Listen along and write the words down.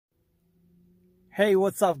Hey,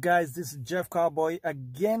 what's up guys? This is Jeff Cowboy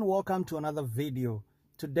again. Welcome to another video.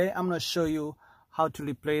 Today I'm going to show you how to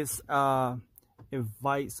replace a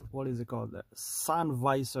visor. What is it called? The sun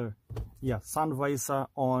visor. Yeah, sun visor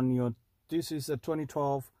on your, this is a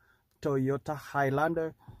 2012 Toyota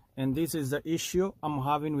Highlander, and this is the issue I'm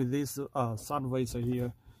having with this sun visor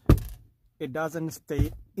here. It doesn't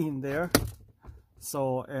stay in there.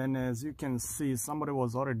 So, and as you can see, somebody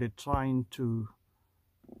was already trying to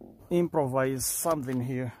improvise something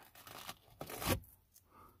here,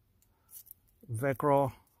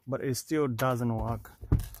 Velcro, but it still doesn't work.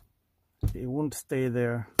 It won't stay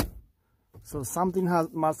there. So something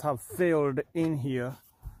must have failed in here.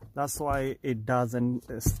 That's why it doesn't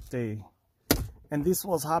stay. And this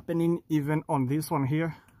was happening even on this one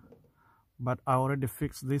here, but I already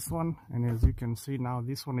fixed this one, and as you can see now,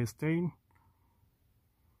 this one is staying.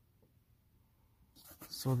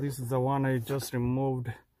 So this is the one I just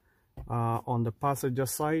removed on the passenger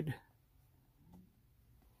side,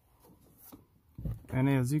 and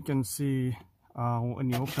as you can see, when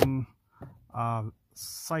you open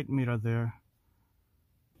side mirror there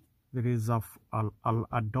is a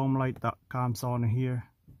dome light that comes on here.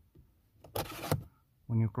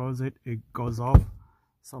 When you close it, it goes off.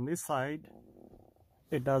 So on this side,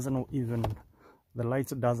 it doesn't even, the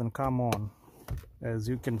lights doesn't come on, as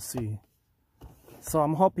you can see. So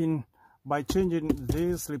I'm hoping by changing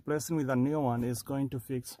this, replacing with a new one, is going to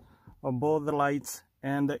fix both the lights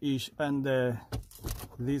and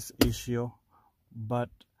this issue. But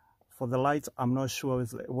for the lights, I'm not sure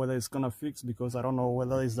whether it's gonna fix, because I don't know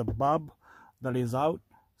whether it's the bulb that is out.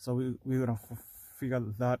 So we're gonna figure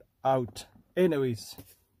that out. Anyways,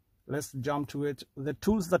 let's jump to it. The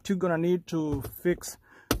tools that you're gonna need to fix,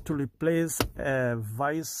 to replace a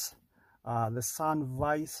vise, the sun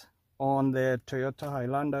vise on the Toyota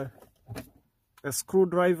Highlander: a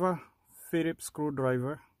screwdriver, Phillips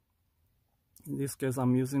screwdriver. In this case,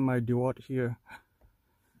 I'm using my DEWALT here.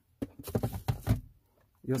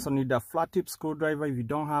 You also need a flat tip screwdriver if you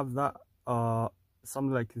don't have that,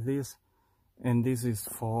 something like this. And this is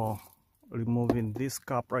for removing this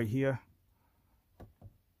cap right here.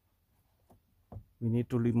 We need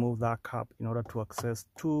to remove that cap in order to access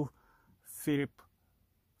two Phillips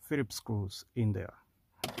screws in there.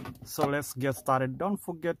 So let's get started. Don't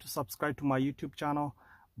forget to subscribe to my YouTube channel.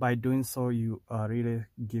 By doing so, you are really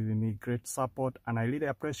giving me great support, and I really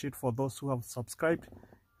appreciate for those who have subscribed.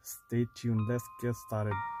 Stay tuned. Let's get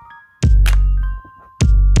started.